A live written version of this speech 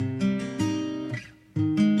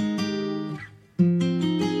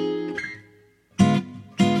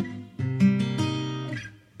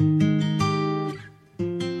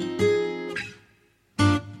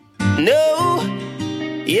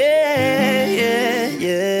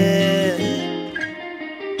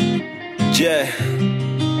Yeah,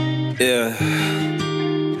 yeah.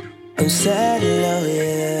 I'm sad and low,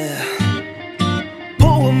 yeah.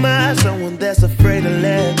 Who am I? Someone that's afraid to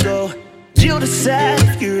let go. You decide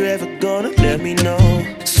if you're ever gonna let me know.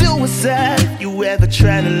 Suicide if you ever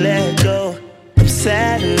try to let go. I'm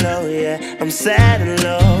sad and low, yeah. I'm sad and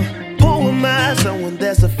low. Who am I? Someone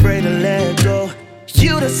that's afraid to let go.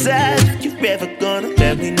 You decide if you ever gonna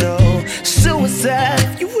let me know. Suicide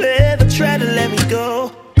if you ever try to let me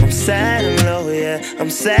go. I'm sad and low, yeah. I'm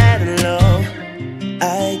sad and low.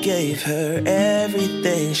 I gave her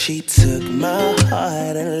everything. She took my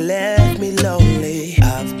heart and left me lonely.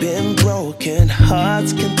 I've been broken,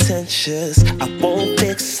 heart's contentious. I won't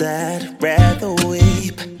fix, I'd rather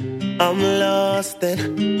weep. I'm lost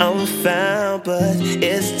and I'm found, but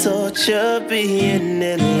it's torture being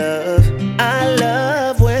in love. I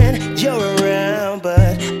love when you're around,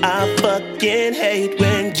 but I fucking hate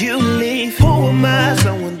when you leave. Who am I?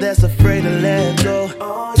 Someone that's afraid to let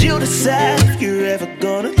go. You decide if you're ever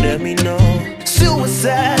gonna let me know.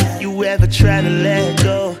 Suicide if you ever try to let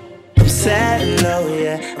go. I'm sad and low,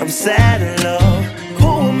 yeah. I'm sad and low.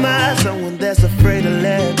 Who am I? Someone that's afraid to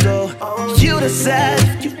let go. You decide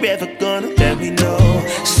if you ever gonna let me know.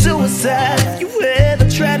 Suicide if you ever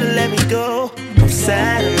try to let me go. I'm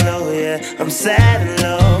sad and low, yeah. I'm sad and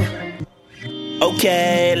low.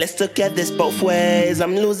 Okay, let's look at this both ways.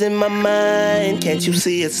 I'm losing my mind, can't you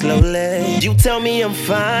see it slowly? You tell me I'm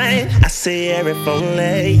fine, I say if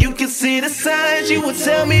only you can see the signs, you would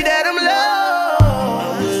tell me that I'm low.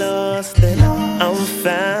 I'm lost and I'm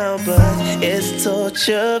found, but it's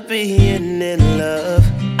torture being in love.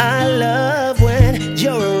 I love when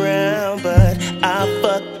you're around, but I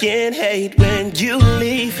fucking hate when you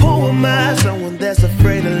leave. Who am I? Someone that's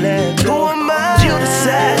afraid to let go. Who am I? You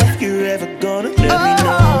decide if you're ever gonna let me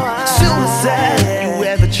know. Suicide if you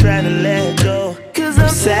ever try to let go. Cause I'm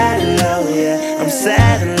sad and low, yeah. I'm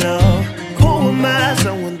sad and low. Who am I?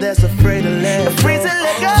 Someone that's afraid to let go.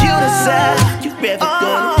 You decide if you ever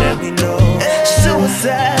gonna let me know.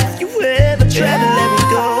 Suicide if you ever try to let me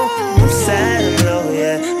go. I'm sad and low,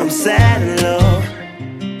 yeah. I'm sad and low.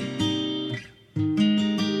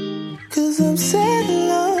 Cause I'm sad and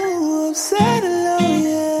low, I'm sad and low.